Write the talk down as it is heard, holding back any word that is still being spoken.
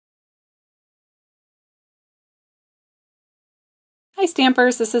Hi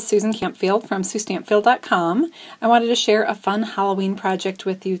Stampers, this is Susan Campfield from SueStampfield.com. I wanted to share a fun Halloween project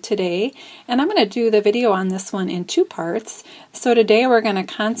with you today, and I'm going to do the video on this one in two parts. So today we're going to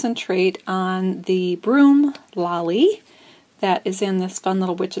concentrate on the Broom Lolli that is in this fun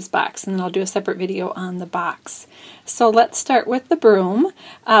little witch's box, and then I'll do a separate video on the box. So let's start with the broom.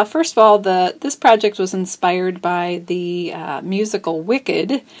 First of all, this project was inspired by the musical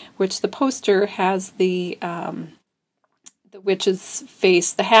Wicked, which the poster has the witch's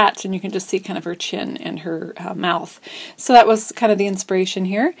face, the hat, and you can just see kind of her chin and her mouth. So that was kind of the inspiration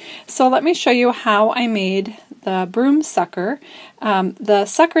here. So let me show you how I made the broom sucker. The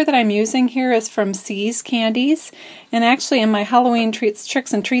sucker that I'm using here is from C's Candies, and actually in my Halloween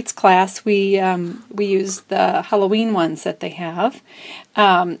Tricks and Treats class we use the Halloween ones that they have.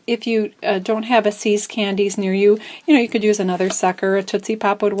 If you don't have a C's Candies near you, you could use another sucker. A Tootsie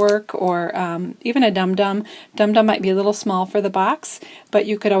Pop would work, or even a Dum Dum. Dum Dum might be a little small for the box, but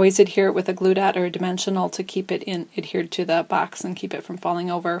you could always adhere it with a glue dot or a dimensional to keep it adhered to the box and keep it from falling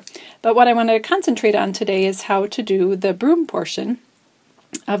over. But what I want to concentrate on today is how to do the broom portion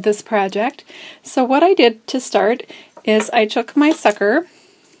of this project. So what I did to start is I took my sucker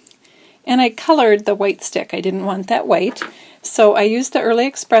and I colored the white stick. I didn't want that white, so I used the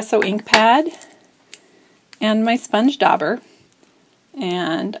Early Espresso ink pad and my sponge dauber,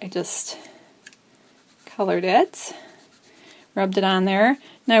 and I just colored it, rubbed it on there.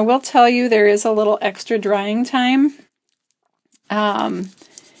 Now I will tell you there is a little extra drying time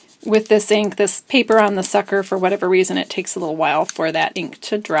with this ink. This paper on the sucker, for whatever reason, it takes a little while for that ink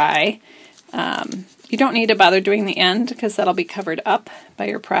to dry. You don't need to bother doing the end because that'll be covered up by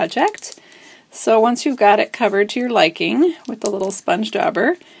your project. So once you've got it covered to your liking with the little sponge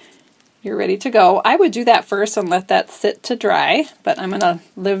dauber, you're ready to go. I would do that first and let that sit to dry, but I'm going to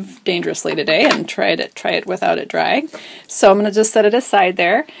live dangerously today and try it without it drying. So I'm going to just set it aside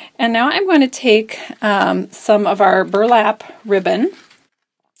there. And now I'm going to take some of our burlap ribbon.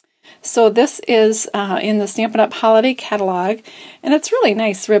 So this is in the Stampin' Up! Holiday Catalog, and it's really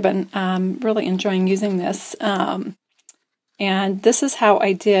nice ribbon. Really enjoying using this. And this is how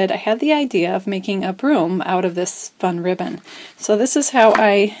I did. I had the idea of making a broom out of this fun ribbon. So this is how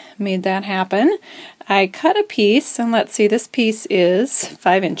I made that happen. I cut a piece, and let's see, this piece is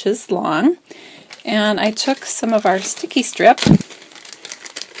 5 inches long. And I took some of our sticky strip,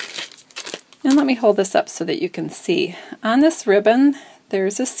 and let me hold this up so that you can see. On this ribbon,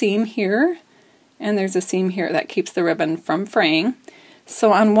 there's a seam here, and there's a seam here that keeps the ribbon from fraying.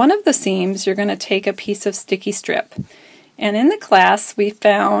 So on one of the seams, you're going to take a piece of sticky strip. And in the class, we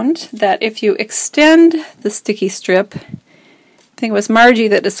found that if you extend the sticky strip, I think it was Margie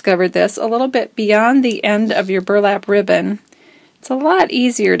that discovered this, a little bit beyond the end of your burlap ribbon, it's a lot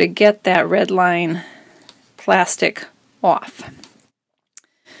easier to get that red line plastic off.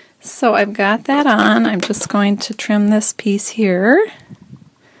 So I've got that on. I'm just going to trim this piece here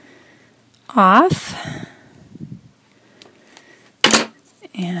off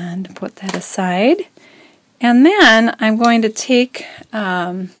and put that aside. And then I'm going to take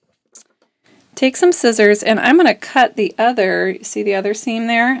some scissors, and I'm going to cut the other, see the other seam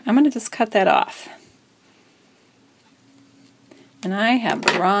there? I'm going to just cut that off. And I have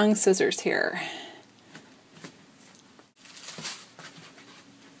the wrong scissors here.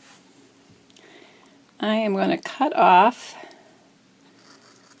 I am going to cut off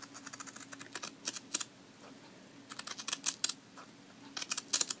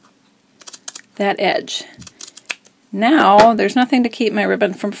that edge. Now there's nothing to keep my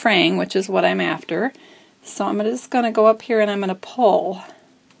ribbon from fraying, which is what I'm after. So I'm just going to go up here and I'm going to pull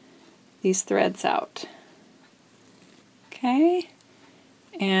these threads out. Okay,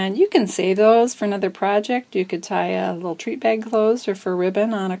 and you can save those for another project. You could tie a little treat bag closed or for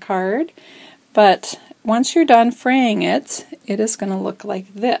ribbon on a card. But once you're done fraying it, it is going to look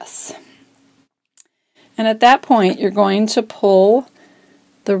like this. And at that point, you're going to pull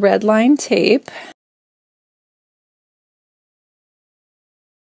the red line tape .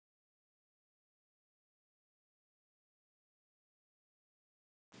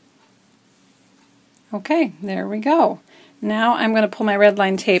 Okay, there we go. Now I'm going to pull my red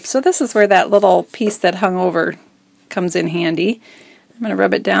line tape. So this is where that little piece that hung over comes in handy. I'm going to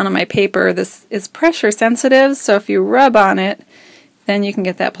rub it down on my paper. This is pressure sensitive, so if you rub on it, then you can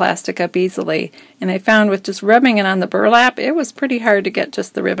get that plastic up easily. And I found with just rubbing it on the burlap, it was pretty hard to get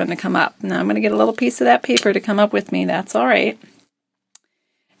just the ribbon to come up. Now I'm going to get a little piece of that paper to come up with me. That's all right.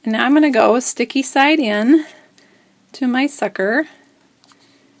 And now I'm going to go sticky side in to my sucker,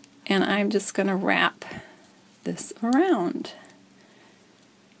 and I'm just going to wrap this around.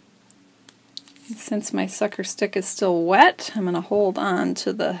 Since my sucker stick is still wet, I'm going to hold on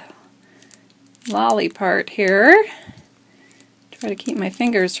to the lolly part here. Try to keep my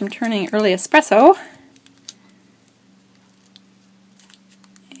fingers from turning early espresso.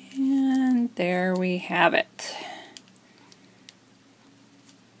 And there we have it.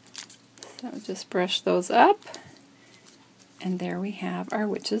 So just brush those up. And there we have our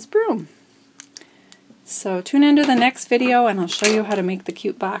witch's broom. So tune into the next video and I'll show you how to make the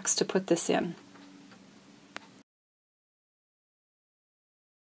cute box to put this in.